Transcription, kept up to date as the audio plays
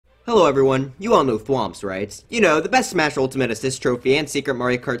Hello everyone, you all know Thwomps, right? You know, the best Smash Ultimate Assist Trophy and Secret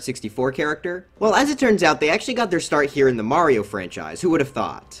Mario Kart 64 character? Well, as it turns out, they actually got their start here in the Mario franchise, who would have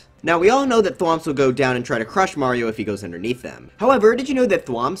thought? Now, we all know that Thwomps will go down and try to crush Mario if he goes underneath them. However, did you know that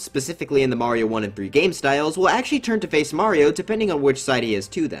Thwomps, specifically in the Mario 1 and 3 game styles, will actually turn to face Mario depending on which side he is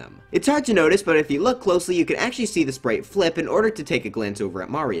to them? It's hard to notice, but if you look closely, you can actually see the sprite flip in order to take a glance over at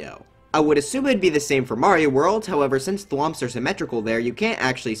Mario. I would assume it'd be the same for Mario World, however, since Thwomps are symmetrical there, you can't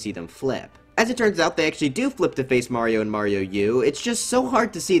actually see them flip. As it turns out, they actually do flip to face Mario and Mario U. It's just so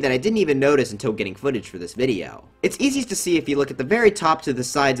hard to see that I didn't even notice until getting footage for this video. It's easiest to see if you look at the very top to the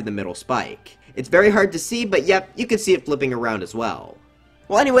sides of the middle spike. It's very hard to see, but yep, you can see it flipping around as well.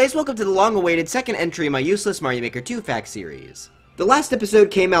 Well anyways, welcome to the long-awaited second entry in my useless Mario Maker 2 fact series. The last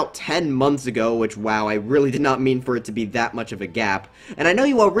episode came out 10 months ago, which wow, I really did not mean for it to be that much of a gap, and I know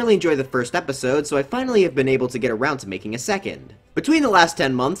you all really enjoyed the first episode, so I finally have been able to get around to making a second. Between the last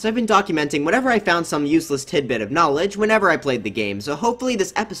 10 months, I've been documenting whenever I found some useless tidbit of knowledge whenever I played the game, so hopefully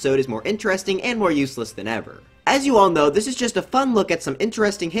this episode is more interesting and more useless than ever. As you all know, this is just a fun look at some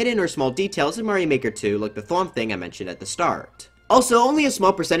interesting hidden or small details in Mario Maker 2, like the Thwomp thing I mentioned at the start. Also, only a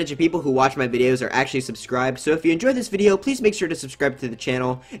small percentage of people who watch my videos are actually subscribed, so if you enjoyed this video, please make sure to subscribe to the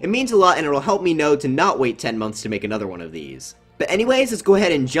channel. It means a lot and it'll help me know to not wait 10 months to make another one of these. But anyways, let's go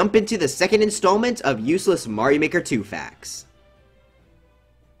ahead and jump into the second installment of useless Mario Maker 2 facts.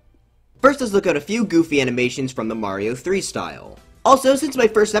 First, let's look at a few goofy animations from the Mario 3 style. Also, since my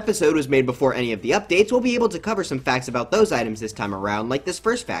first episode was made before any of the updates, we'll be able to cover some facts about those items this time around, like this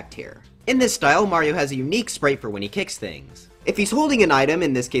first fact here. In this style, Mario has a unique sprite for when he kicks things. If he's holding an item,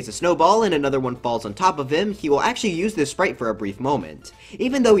 in this case a snowball, and another one falls on top of him, he will actually use this sprite for a brief moment,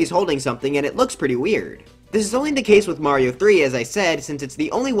 even though he's holding something and it looks pretty weird. This is only the case with Mario 3, as I said, since it's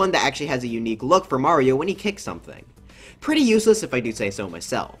the only one that actually has a unique look for Mario when he kicks something. Pretty useless if I do say so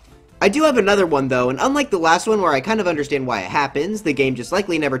myself. I do have another one though, and unlike the last one where I kind of understand why it happens, the game just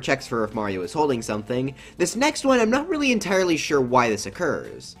likely never checks for if Mario is holding something, this next one I'm not really entirely sure why this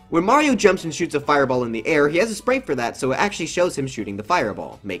occurs. When Mario jumps and shoots a fireball in the air, he has a sprite for that, so it actually shows him shooting the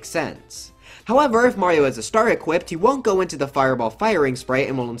fireball. Makes sense. However, if Mario has a star equipped, he won't go into the fireball firing sprite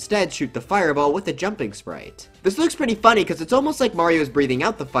and will instead shoot the fireball with a jumping sprite. This looks pretty funny because it's almost like Mario is breathing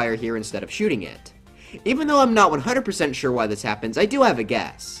out the fire here instead of shooting it. Even though I'm not 100% sure why this happens, I do have a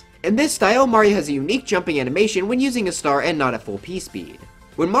guess. In this style, Mario has a unique jumping animation when using a star and not at full P-speed.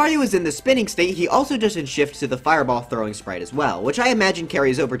 When Mario is in the spinning state, he also doesn't shift to the fireball throwing sprite as well, which I imagine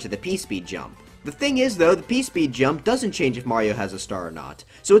carries over to the P-speed jump. The thing is though, the P-speed jump doesn't change if Mario has a star or not,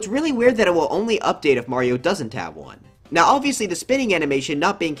 so it's really weird that it will only update if Mario doesn't have one. Now obviously the spinning animation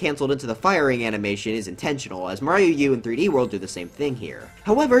not being cancelled into the firing animation is intentional, as Mario U and 3D World do the same thing here.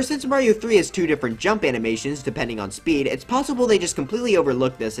 However, since Mario 3 has two different jump animations depending on speed, it's possible they just completely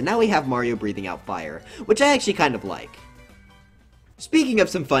overlooked this and now we have Mario breathing out fire, which I actually kind of like. Speaking of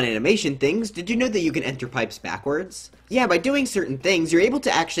some fun animation things, did you know that you can enter pipes backwards? Yeah, by doing certain things, you're able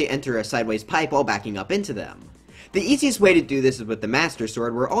to actually enter a sideways pipe while backing up into them. The easiest way to do this is with the Master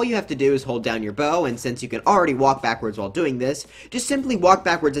Sword, where all you have to do is hold down your bow, and since you can already walk backwards while doing this, just simply walk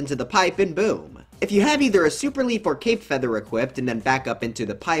backwards into the pipe and boom. If you have either a Super Leaf or Cape Feather equipped and then back up into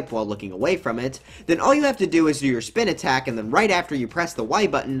the pipe while looking away from it, then all you have to do is do your spin attack and then right after you press the Y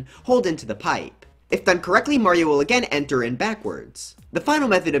button, hold into the pipe. If done correctly, Mario will again enter in backwards. The final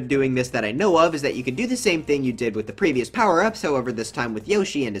method of doing this that I know of is that you can do the same thing you did with the previous power-ups, however this time with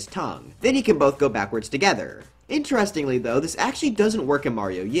Yoshi and his tongue. Then you can both go backwards together. Interestingly though, this actually doesn't work in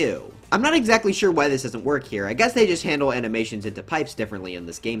Mario U. I'm not exactly sure why this doesn't work here. I guess they just handle animations into pipes differently in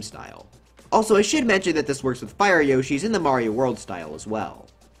this game style. Also, I should mention that this works with Fire Yoshis in the Mario World style as well.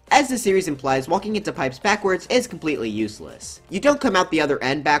 As the series implies, walking into pipes backwards is completely useless. You don't come out the other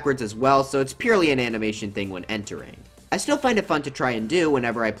end backwards as well, so it's purely an animation thing when entering. I still find it fun to try and do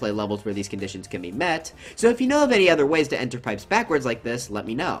whenever I play levels where these conditions can be met, so if you know of any other ways to enter pipes backwards like this, let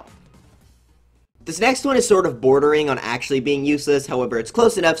me know. This next one is sort of bordering on actually being useless, however it's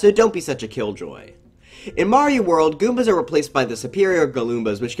close enough, so don't be such a killjoy. In Mario World, Goombas are replaced by the superior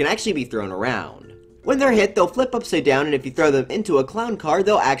Galoombas, which can actually be thrown around. When they're hit, they'll flip upside down, and if you throw them into a clown car,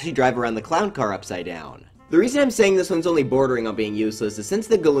 they'll actually drive around the clown car upside down. The reason I'm saying this one's only bordering on being useless is since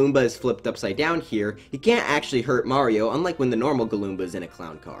the Galoomba is flipped upside down here, he can't actually hurt Mario, unlike when the normal Galoomba is in a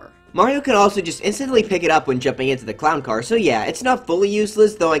clown car. Mario can also just instantly pick it up when jumping into the clown car, so yeah, it's not fully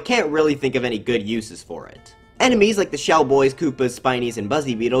useless, though I can't really think of any good uses for it. Enemies like the Shell Boys, Koopas, Spinies, and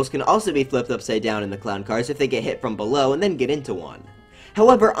Buzzy Beetles can also be flipped upside down in the clown cars if they get hit from below and then get into one.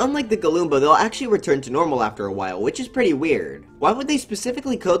 However, unlike the Galumba, they'll actually return to normal after a while, which is pretty weird. Why would they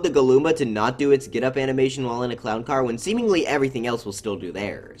specifically code the Galumba to not do its get up animation while in a clown car when seemingly everything else will still do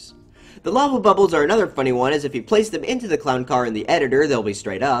theirs? The lava bubbles are another funny one, as if you place them into the clown car in the editor, they'll be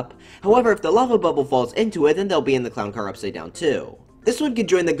straight up. However, if the lava bubble falls into it, then they'll be in the clown car upside down too. This one could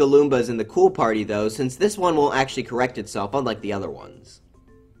join the Galumbas in the cool party though, since this one won't actually correct itself unlike the other ones.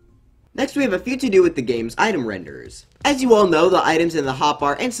 Next we have a few to do with the game's item renders. As you all know, the items in the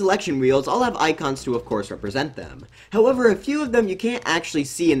hotbar and selection wheels all have icons to of course represent them. However, a few of them you can't actually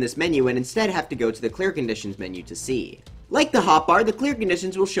see in this menu and instead have to go to the clear conditions menu to see. Like the hotbar, the clear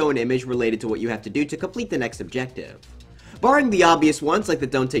conditions will show an image related to what you have to do to complete the next objective. Barring the obvious ones like the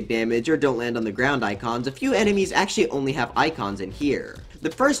don't take damage or don't land on the ground icons, a few enemies actually only have icons in here. The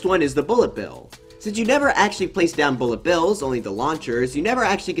first one is the bullet bill. Since you never actually place down bullet bills, only the launchers, you never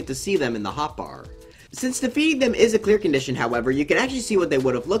actually get to see them in the hotbar. Since defeating them is a clear condition, however, you can actually see what they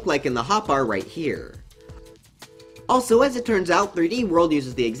would have looked like in the hotbar right here. Also, as it turns out, 3D World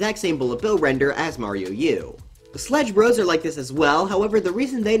uses the exact same bullet bill render as Mario U. The Sledge Bros are like this as well, however the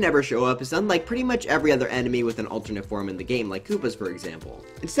reason they never show up is unlike pretty much every other enemy with an alternate form in the game, like Koopas for example.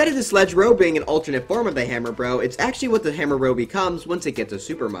 Instead of the Sledge Bro being an alternate form of the Hammer Bro, it's actually what the Hammer Bro becomes once it gets a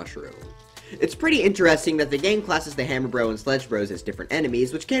Super Mushroom. It's pretty interesting that the game classes the Hammer Bro and Sledge Bros as different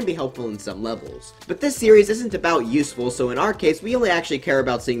enemies, which can be helpful in some levels. But this series isn't about useful, so in our case, we only actually care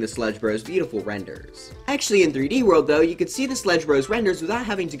about seeing the Sledge Bros' beautiful renders. Actually, in 3D World though, you can see the Sledge Bros renders without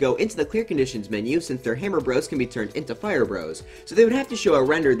having to go into the Clear Conditions menu, since their Hammer Bros can be turned into Fire Bros, so they would have to show a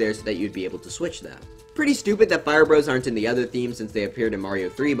render there so that you'd be able to switch them. Pretty stupid that Fire Bros aren't in the other themes since they appeared in Mario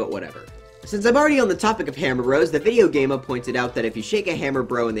 3, but whatever. Since I'm already on the topic of Hammer Bros, the video gamer pointed out that if you shake a Hammer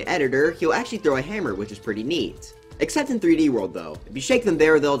Bro in the editor, he'll actually throw a hammer, which is pretty neat. Except in 3D World though. If you shake them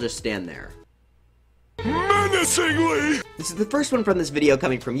there, they'll just stand there. Menacingly! This is the first one from this video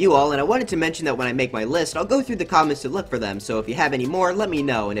coming from you all, and I wanted to mention that when I make my list, I'll go through the comments to look for them, so if you have any more, let me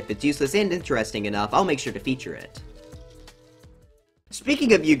know, and if it's useless and interesting enough, I'll make sure to feature it.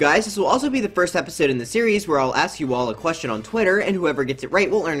 Speaking of you guys, this will also be the first episode in the series where I'll ask you all a question on Twitter, and whoever gets it right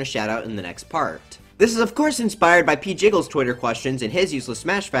will earn a shoutout in the next part. This is of course inspired by Pjiggles' Twitter questions in his Useless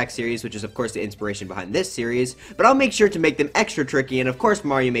Smash Facts series, which is of course the inspiration behind this series, but I'll make sure to make them extra tricky and of course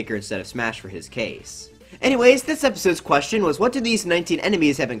Mario Maker instead of Smash for his case. Anyways, this episode's question was, what do these 19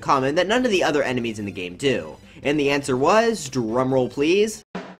 enemies have in common that none of the other enemies in the game do? And the answer was, drumroll please,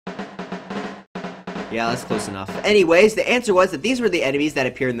 yeah, that's close enough. Anyways, the answer was that these were the enemies that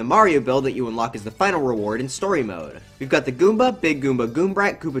appear in the Mario build that you unlock as the final reward in story mode. We've got the Goomba, Big Goomba,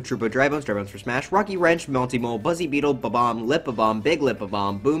 Goombrat, Koopa Troopa, Drybones, Drybones for Smash, Rocky Wrench, Melty Mole, Buzzy Beetle, Babomb, Lip-a-Bomb, Big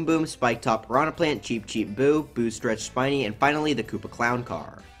Lip-a-Bomb, Boom Boom, Spike Top, Piranha Plant, Cheep Cheep Boo, Boo Stretch Spiny, and finally the Koopa Clown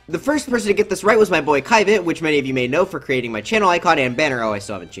Car. The first person to get this right was my boy Kyvit, which many of you may know for creating my channel icon and banner. Oh, I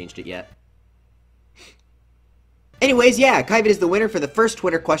still haven't changed it yet. Anyways, yeah, Kyvit is the winner for the first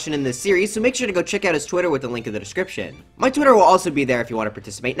Twitter question in this series, so make sure to go check out his Twitter with the link in the description. My Twitter will also be there if you want to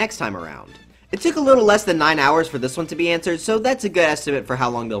participate next time around. It took a little less than 9 hours for this one to be answered, so that's a good estimate for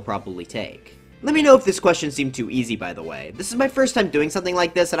how long they'll probably take. Let me know if this question seemed too easy, by the way. This is my first time doing something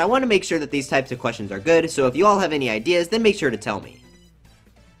like this, and I want to make sure that these types of questions are good, so if you all have any ideas, then make sure to tell me.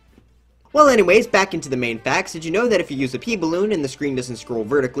 Well anyways, back into the main facts. Did you know that if you use a P-balloon and the screen doesn't scroll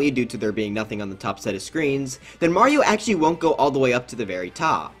vertically due to there being nothing on the top set of screens, then Mario actually won't go all the way up to the very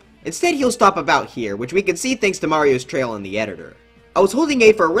top. Instead, he'll stop about here, which we can see thanks to Mario's trail in the editor. I was holding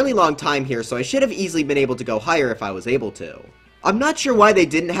A for a really long time here, so I should have easily been able to go higher if I was able to. I'm not sure why they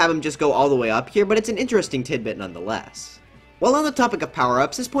didn't have him just go all the way up here, but it's an interesting tidbit nonetheless. While on the topic of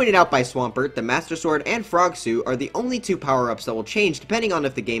power-ups, as pointed out by Swampert, the Master Sword and Frog Suit are the only two power-ups that will change depending on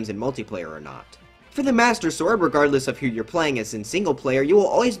if the game's in multiplayer or not. For the Master Sword, regardless of who you're playing as in single player, you will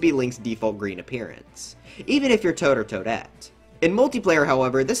always be Link's default green appearance, even if you're Toad or Toadette. In multiplayer,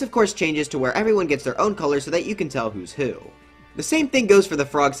 however, this of course changes to where everyone gets their own color so that you can tell who's who. The same thing goes for the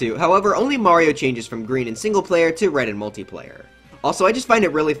Frog Suit, however only Mario changes from green in single player to red in multiplayer. Also, I just find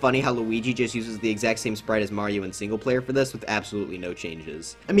it really funny how Luigi just uses the exact same sprite as Mario in single player for this with absolutely no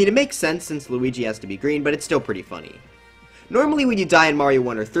changes. I mean, it makes sense since Luigi has to be green, but it's still pretty funny. Normally when you die in Mario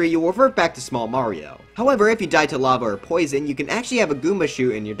 1 or 3, you'll revert back to small Mario. However, if you die to lava or poison, you can actually have a Goomba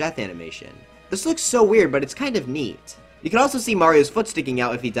shoot in your death animation. This looks so weird, but it's kind of neat. You can also see Mario's foot sticking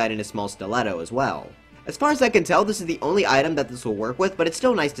out if he died in a small stiletto as well. As far as I can tell, this is the only item that this will work with, but it's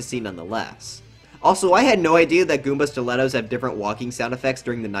still nice to see nonetheless. Also, I had no idea that Goomba stilettos have different walking sound effects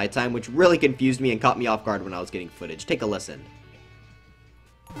during the nighttime, which really confused me and caught me off guard when I was getting footage. Take a listen.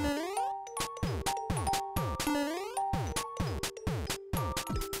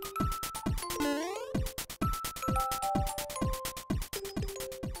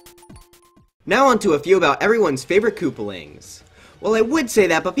 Now on to a few about everyone's favorite koopalings. Well, I would say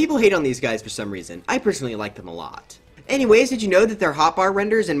that, but people hate on these guys for some reason. I personally like them a lot. Anyways, did you know that their hotbar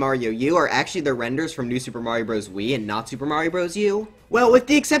renders in Mario U are actually their renders from New Super Mario Bros. Wii and not Super Mario Bros. U? Well, with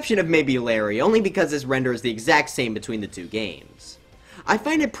the exception of maybe Larry, only because this render is the exact same between the two games. I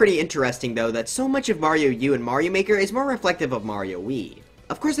find it pretty interesting though that so much of Mario U and Mario Maker is more reflective of Mario Wii.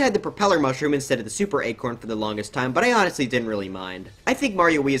 Of course I had the propeller mushroom instead of the super acorn for the longest time, but I honestly didn't really mind. I think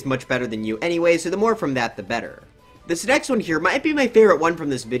Mario Wii is much better than U anyway, so the more from that the better. This next one here might be my favorite one from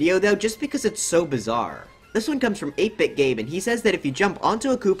this video though, just because it's so bizarre. This one comes from 8-Bit Gabe, and he says that if you jump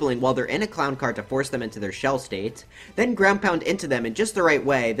onto a koopaling while they're in a clown cart to force them into their shell state, then ground pound into them in just the right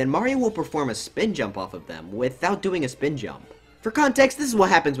way, then Mario will perform a spin jump off of them without doing a spin jump. For context, this is what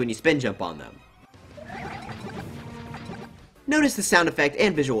happens when you spin jump on them. Notice the sound effect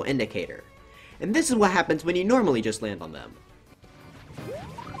and visual indicator. And this is what happens when you normally just land on them.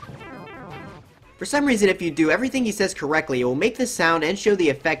 For some reason, if you do everything he says correctly, it will make the sound and show the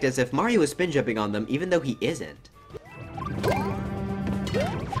effect as if Mario is spin jumping on them, even though he isn't.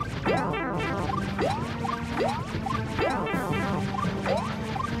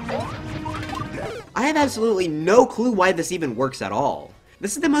 I have absolutely no clue why this even works at all.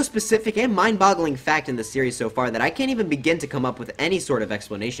 This is the most specific and mind-boggling fact in the series so far that I can't even begin to come up with any sort of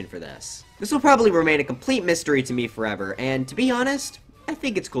explanation for this. This will probably remain a complete mystery to me forever, and to be honest, I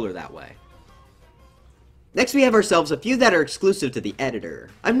think it's cooler that way. Next we have ourselves a few that are exclusive to the editor.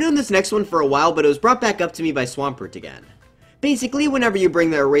 I've known this next one for a while, but it was brought back up to me by Swampert again. Basically, whenever you bring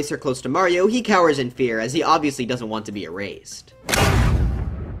the eraser close to Mario, he cowers in fear, as he obviously doesn't want to be erased.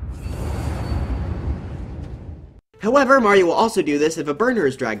 However, Mario will also do this if a burner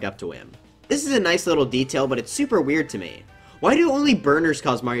is dragged up to him. This is a nice little detail, but it's super weird to me. Why do only burners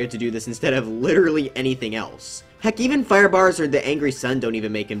cause Mario to do this instead of literally anything else? Heck, even fire bars or the angry sun don't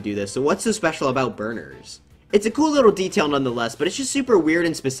even make him do this, so what's so special about burners? It's a cool little detail nonetheless, but it's just super weird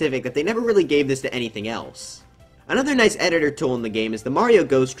and specific that they never really gave this to anything else. Another nice editor tool in the game is the Mario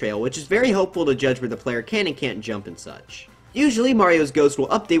Ghost Trail, which is very helpful to judge where the player can and can't jump and such. Usually, Mario's ghost will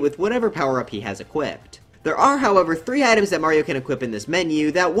update with whatever power-up he has equipped. There are, however, 3 items that Mario can equip in this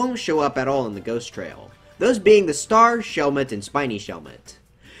menu that won't show up at all in the Ghost Trail. Those being the Star, Shelmet, and Spiny Shelmet.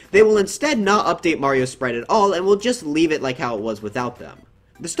 They will instead not update Mario's sprite at all and will just leave it like how it was without them.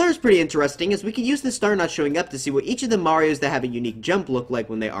 The star is pretty interesting as we can use the star not showing up to see what each of the Marios that have a unique jump look like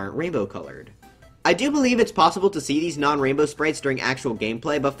when they aren't rainbow colored. I do believe it's possible to see these non-rainbow sprites during actual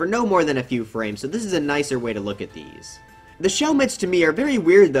gameplay, but for no more than a few frames, so this is a nicer way to look at these. The Shelmets to me are very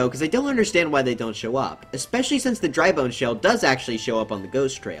weird though, because I don't understand why they don't show up, especially since the Drybone shell does actually show up on the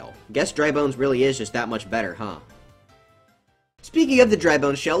Ghost Trail. Guess Drybones really is just that much better, huh? Speaking of the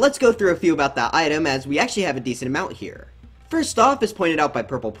Drybone shell, let's go through a few about that item, as we actually have a decent amount here. First off, as pointed out by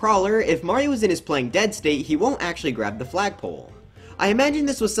Purple Prowler, if Mario is in his playing dead state, he won't actually grab the flagpole. I imagine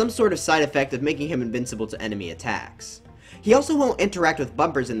this was some sort of side effect of making him invincible to enemy attacks. He also won't interact with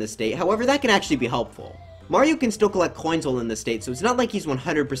bumpers in this state, however that can actually be helpful. Mario can still collect coins while in this state, so it's not like he's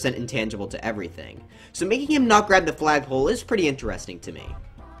 100% intangible to everything. So making him not grab the flagpole is pretty interesting to me.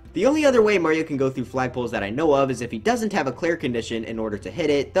 The only other way Mario can go through flagpoles that I know of is if he doesn't have a clear condition in order to hit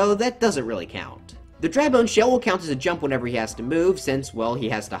it, though that doesn't really count. The Drybone shell will count as a jump whenever he has to move, since, well, he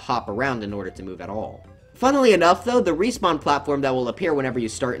has to hop around in order to move at all. Funnily enough though, the respawn platform that will appear whenever you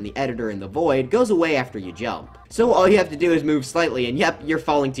start in the editor in the void goes away after you jump. So all you have to do is move slightly and yep, you're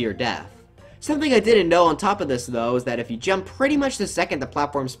falling to your death. Something I didn't know on top of this though is that if you jump pretty much the second the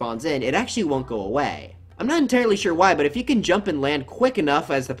platform spawns in, it actually won't go away. I'm not entirely sure why, but if you can jump and land quick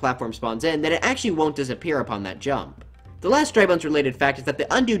enough as the platform spawns in, then it actually won't disappear upon that jump. The last Drybones related fact is that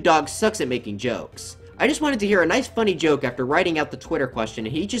the Undo Dog sucks at making jokes. I just wanted to hear a nice funny joke after writing out the Twitter question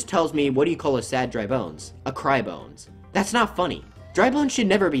and he just tells me, what do you call a sad Drybones? A Crybones. That's not funny. Drybones should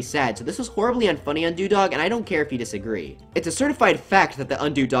never be sad, so this was horribly unfunny, Undo Dog, and I don't care if you disagree. It's a certified fact that the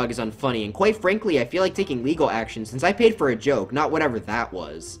Undo Dog is unfunny, and quite frankly, I feel like taking legal action since I paid for a joke, not whatever that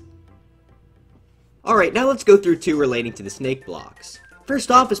was. Alright, now let's go through 2 relating to the snake blocks.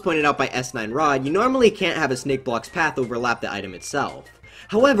 First off, as pointed out by S9 Rod, you normally can't have a snake block's path overlap the item itself.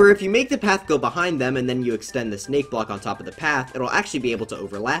 However, if you make the path go behind them and then you extend the snake block on top of the path, it'll actually be able to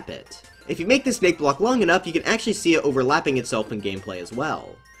overlap it. If you make the snake block long enough, you can actually see it overlapping itself in gameplay as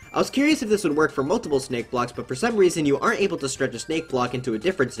well. I was curious if this would work for multiple snake blocks, but for some reason you aren't able to stretch a snake block into a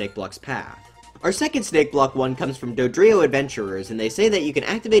different snake block's path. Our second snake block one comes from Dodrio Adventurers, and they say that you can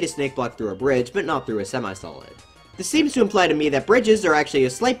activate a snake block through a bridge, but not through a semi-solid. This seems to imply to me that bridges are actually a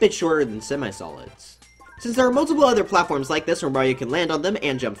slight bit shorter than semi-solids. Since there are multiple other platforms like this where Mario can land on them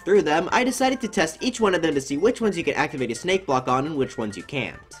and jump through them, I decided to test each one of them to see which ones you can activate a snake block on and which ones you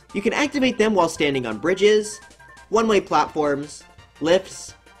can't. You can activate them while standing on bridges, one-way platforms,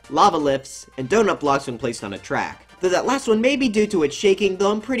 lifts, lava lifts, and donut blocks when placed on a track, though that last one may be due to its shaking, though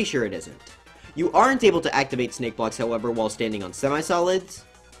I'm pretty sure it isn't. You aren't able to activate snake blocks, however, while standing on semi-solids,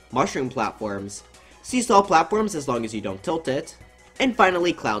 mushroom platforms, seesaw platforms as long as you don't tilt it, and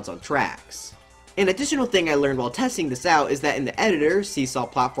finally clouds on tracks. An additional thing I learned while testing this out is that in the editor, seesaw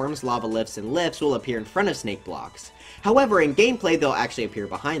platforms, lava lifts, and lifts will appear in front of snake blocks. However, in gameplay they'll actually appear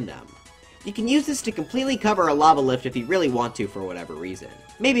behind them. You can use this to completely cover a lava lift if you really want to for whatever reason.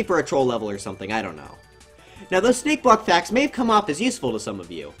 Maybe for a troll level or something, I don't know. Now those snake block facts may have come off as useful to some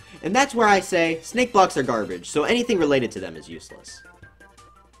of you, and that's where I say, snake blocks are garbage, so anything related to them is useless.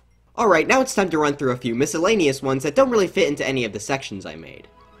 Alright, now it's time to run through a few miscellaneous ones that don't really fit into any of the sections I made.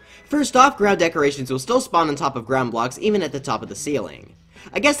 First off, ground decorations will still spawn on top of ground blocks even at the top of the ceiling.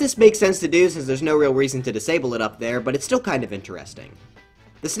 I guess this makes sense to do since there's no real reason to disable it up there, but it's still kind of interesting.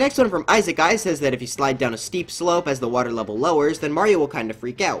 This next one from Isaac I says that if you slide down a steep slope as the water level lowers, then Mario will kind of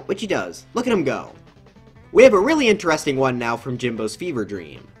freak out, which he does. Look at him go. We have a really interesting one now from Jimbo's Fever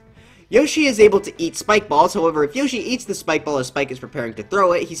Dream. Yoshi is able to eat spike balls, however if Yoshi eats the spike ball as Spike is preparing to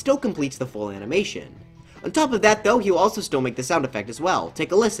throw it, he still completes the full animation. On top of that though, he will also still make the sound effect as well.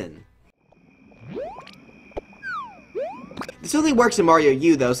 Take a listen. This only works in Mario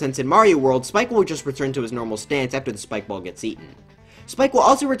U though, since in Mario World, Spike will just return to his normal stance after the spike ball gets eaten. Spike will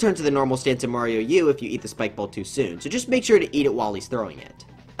also return to the normal stance in Mario U if you eat the spike ball too soon, so just make sure to eat it while he's throwing it.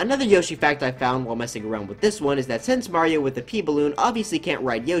 Another Yoshi fact I found while messing around with this one is that since Mario with the P-Balloon obviously can't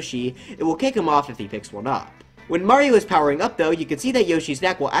ride Yoshi, it will kick him off if he picks one up. When Mario is powering up though, you can see that Yoshi's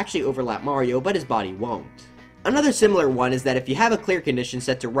neck will actually overlap Mario, but his body won't. Another similar one is that if you have a clear condition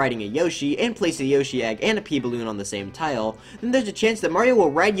set to riding a Yoshi, and place a Yoshi egg and a P-Balloon on the same tile, then there's a chance that Mario will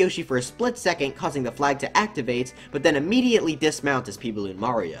ride Yoshi for a split second, causing the flag to activate, but then immediately dismount as P-Balloon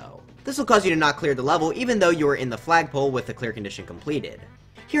Mario. This will cause you to not clear the level even though you are in the flagpole with the clear condition completed.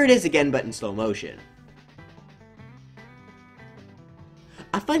 Here it is again, but in slow motion.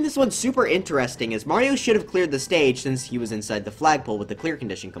 I find this one super interesting as Mario should have cleared the stage since he was inside the flagpole with the clear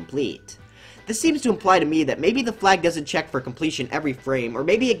condition complete. This seems to imply to me that maybe the flag doesn't check for completion every frame, or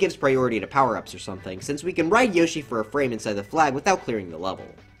maybe it gives priority to power-ups or something, since we can ride Yoshi for a frame inside the flag without clearing the level.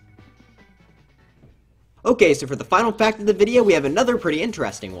 Okay, so for the final fact of the video, we have another pretty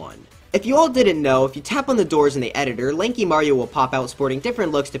interesting one. If you all didn't know, if you tap on the doors in the editor, Lanky Mario will pop out sporting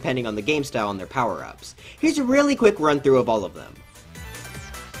different looks depending on the game style and their power-ups. Here's a really quick run-through of all of them.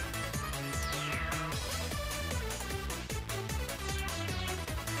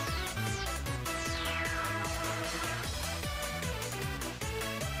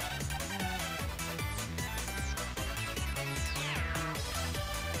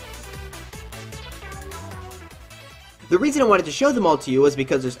 The reason I wanted to show them all to you was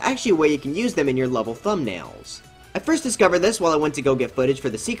because there's actually a way you can use them in your level thumbnails. I first discovered this while I went to go get footage for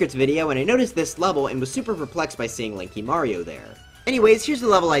the secrets video, and I noticed this level and was super perplexed by seeing Lanky Mario there. Anyways, here's the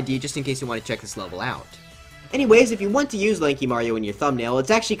level ID just in case you want to check this level out. Anyways, if you want to use Lanky Mario in your thumbnail,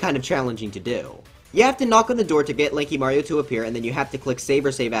 it's actually kind of challenging to do. You have to knock on the door to get Lanky Mario to appear, and then you have to click save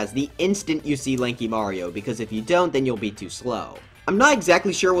or save as the instant you see Lanky Mario, because if you don't, then you'll be too slow. I'm not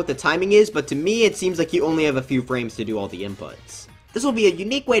exactly sure what the timing is, but to me it seems like you only have a few frames to do all the inputs. This will be a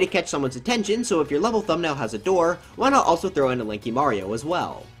unique way to catch someone's attention, so if your level thumbnail has a door, why not also throw in a Lanky Mario as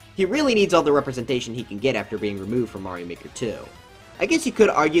well? He really needs all the representation he can get after being removed from Mario Maker 2. I guess you could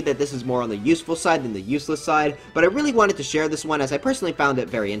argue that this is more on the useful side than the useless side, but I really wanted to share this one as I personally found it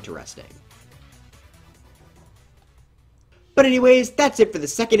very interesting. But anyways, that's it for the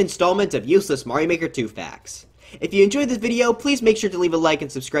second installment of Useless Mario Maker 2 Facts. If you enjoyed this video, please make sure to leave a like and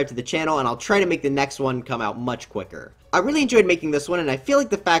subscribe to the channel, and I'll try to make the next one come out much quicker. I really enjoyed making this one, and I feel like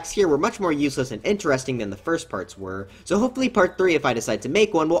the facts here were much more useless and interesting than the first parts were, so hopefully part 3, if I decide to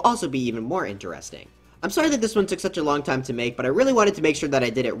make one, will also be even more interesting. I'm sorry that this one took such a long time to make, but I really wanted to make sure that I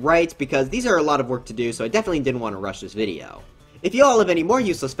did it right, because these are a lot of work to do, so I definitely didn't want to rush this video. If you all have any more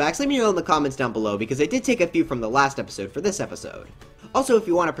useless facts, let me know in the comments down below, because I did take a few from the last episode for this episode. Also, if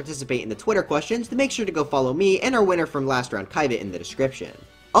you want to participate in the Twitter questions, then make sure to go follow me and our winner from last round, Kaivet, in the description.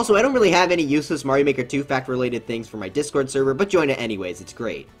 Also, I don't really have any useless Mario Maker 2 fact related things for my Discord server, but join it anyways, it's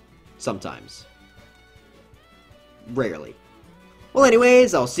great. Sometimes. Rarely. Well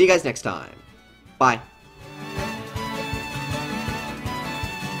anyways, I'll see you guys next time. Bye.